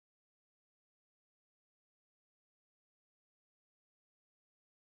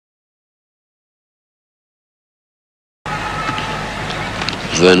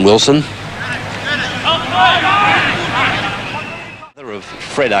Verne Wilson. Of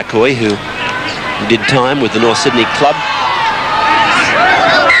Fred Arcoy, who did time with the North Sydney club.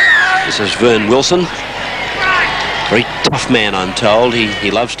 This is Verne Wilson. Very tough man, I'm told. He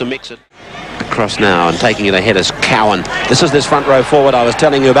loves to mix it. Across now and taking it ahead is Cowan. This is this front row forward I was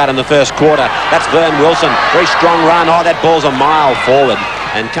telling you about in the first quarter. That's Verne Wilson. Very strong run. Oh, that ball's a mile forward.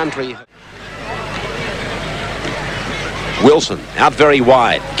 And Country... Wilson out very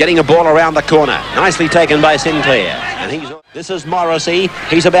wide, getting a ball around the corner. Nicely taken by Sinclair. And this is Morrissey.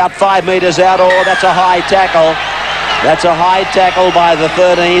 He's about 5 metres out. Oh, that's a high tackle. That's a high tackle by the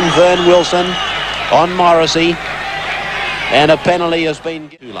 13, Verne Wilson, on Morrissey. And a penalty has been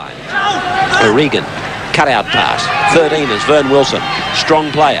given. O'Regan, cut-out pass. 13 is Verne Wilson,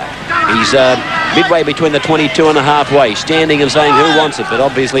 strong player. He's midway between the 22 and a halfway, standing and saying who wants it, but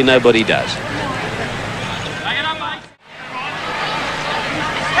obviously nobody does.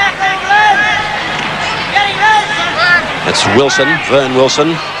 That's Wilson, Verne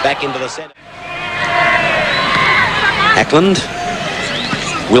Wilson, back into the centre. Ackland,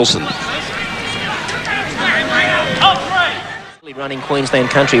 Wilson. Running Queensland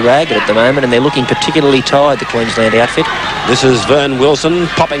country ragged at the moment, and they're looking particularly tired, the Queensland outfit. This is Verne Wilson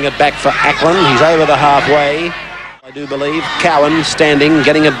popping it back for Ackland. He's over the halfway, I do believe. Cowan standing,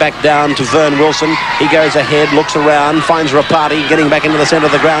 getting it back down to Verne Wilson. He goes ahead, looks around, finds Rapati, getting back into the centre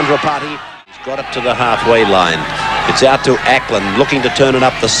of the ground. Rapati got it to the halfway line. It's out to Ackland, looking to turn it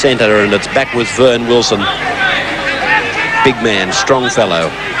up the centre, and it's back with Verne Wilson. Big man, strong fellow.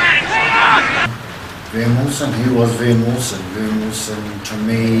 Verne Wilson, he was Verne Wilson. Verne Wilson, to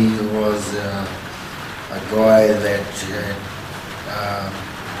me, was a guy that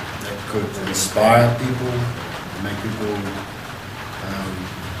could inspire people, make people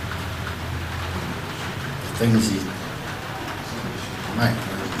things he made.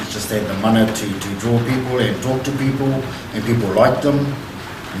 He just had the money to draw people and talk to people, and people liked him,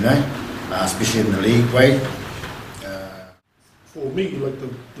 you know, especially in the league way. For me, like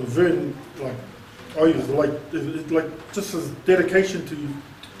the Verne, like I used to like just his dedication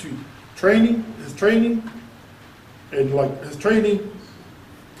to training, his training, and like his training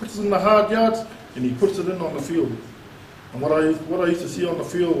puts it in the hard yards and he puts it in on the field. And what I used to see on the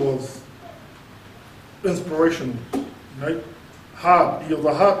field was inspirational, right? Hard. He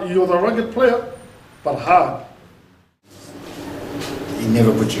was a rugged player, but hard. He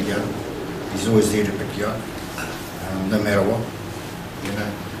never put you down. He's always there to pick you up, no matter what. You know,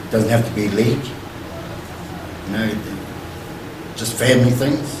 it doesn't have to be league. You know, just family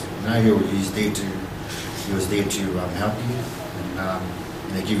things. You know, he was there to help you,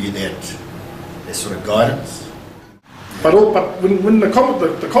 and they give you that sort of guidance. But when the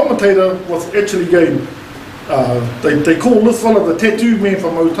commentator was actually going, they call this fella the tattoo man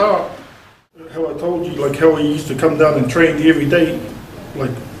from Otara. How I told you, like how he used to come down and train every day.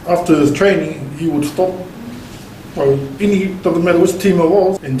 Like after his training, he would stop. Well, doesn't matter which team it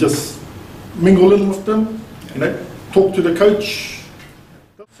was, and just mingle in with them, you know, talk to the coach.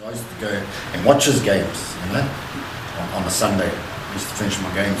 So I used to go and watch his games, you know, on a Sunday. I used to finish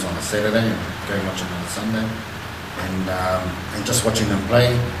my games on a Saturday and go and watch them on a Sunday, and just watching them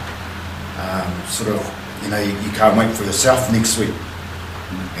play, sort of, you know, you can't wait for yourself next week.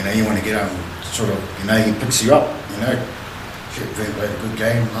 You know, you want to get out and sort of, you know, he picks you up, you know. Shit, Verne played a good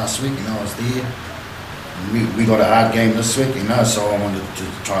game last week, you know, I was there. We got a hard game this week, you know, so I wanted to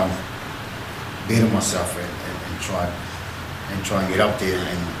try and better myself and try and get up there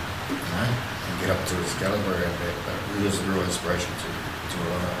and, you know, and get up to his caliber. But he was a real inspiration to a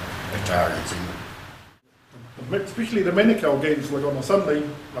lot of Atarians. Especially the Manukau games, like on a Sunday,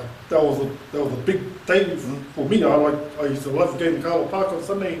 like that was a big day for me. I used to love going to Carlo Park on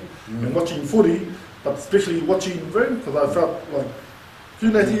Sunday and watching footy, but especially watching Verne, because I felt like as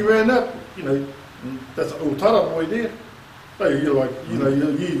soon as he ran up, you know. That's Otara boy there. So you're like, you know,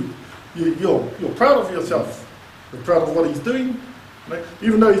 you're proud of yourself. You're proud of what he's doing. You know?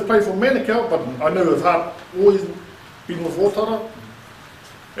 Even though he's played for Manukau, but I know his heart always been with Otara.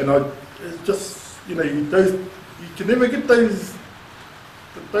 And it's just, you know, you can never get those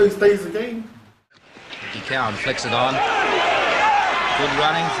days again. Ricky Cowan flicks it on. Good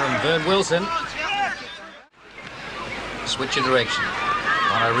running from Verne Wilson. Switch of direction.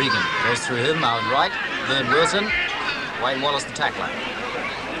 On O'Regan goes through him, out right. Verne Wilson, Wayne Wallace the tackler.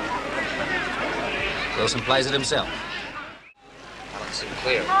 Wilson plays it himself. Alan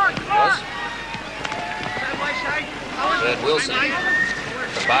Sinclair it was. Verne Wilson,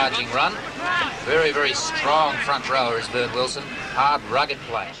 the barging run. Very, very strong front rower is Verne Wilson. Hard, rugged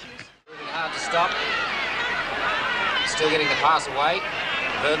play. Proving hard to stop. Still getting the pass away.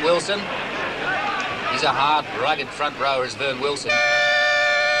 Verne Wilson. He's a hard, rugged front rower, is Verne Wilson.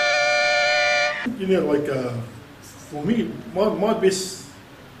 You know, like for me, my best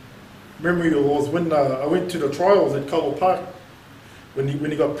memory was when I went to the trials at Carlo Park when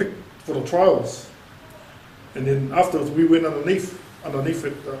he got picked for the trials, and then afterwards we went underneath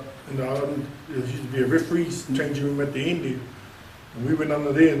it, and there used to be a referee's changing room at the end there, and we went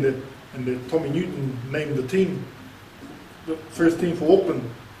under there, and Tommy Newton named the team, the first team for Auckland,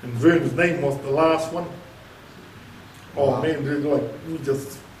 and Verne's name was the last one. Oh wow. Man, we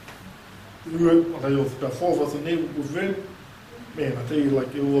were about 4 of us in there with Verne. Man, I tell you,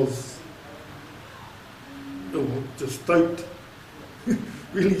 like it was just stoked,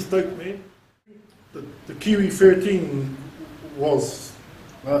 really stoked, man. The Kiwi 13 was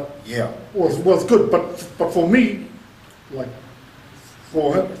good, but for me, like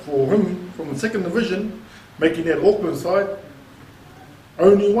for him from the second division, making that Auckland side,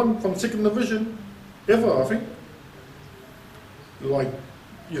 only one from second division ever, I think. Like,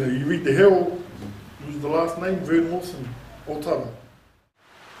 you know, you read the Herald, use the last name, Verne Wilson, Otara.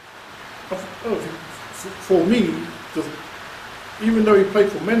 For me, even though he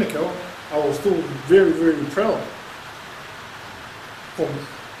played for Manukau, I was still very, very proud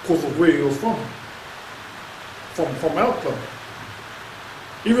because of where he was from our club.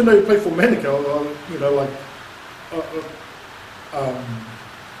 Even though he played for Manukau, you know, like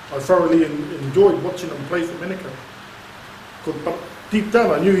I thoroughly enjoyed watching him play for Manukau. But deep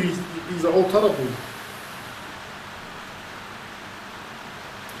down, I knew he's an Otara boy.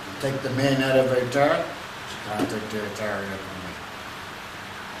 You take the man out of Otara, you can't take the Otara out of me.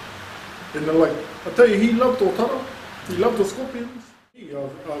 And like, I tell you, he loved Otara. He loved the Scorpions. I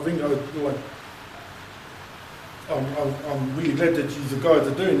think I'm really glad that you guys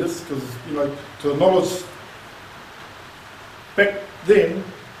are doing this, because, you know, to acknowledge back then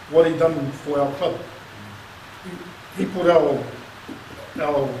what he done for our club. He put our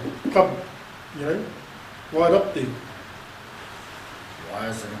club, you know, right up there. Why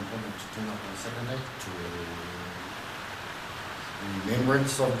is it important to turn up on Saturday? In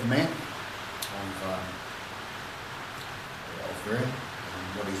remembrance of the man, of Verne, and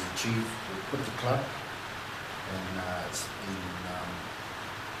what he's achieved with the club. And it's been,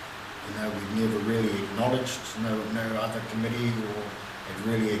 you know, we've never really acknowledged, no other committee or had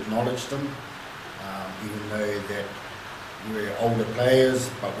really acknowledged him, even though that we're older players,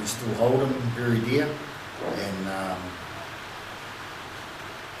 but we still hold him very dear. And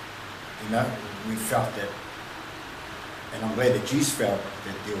you know, we felt that, and I'm glad that you felt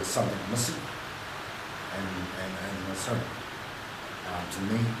that there was something missing, and so to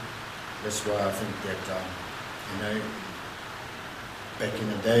me, that's why I think that you know, back in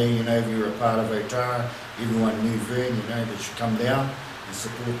the day, you know, if you were a part of Otara, everyone knew Verne, you know, that should come down and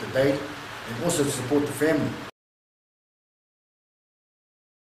support the date and also support the family.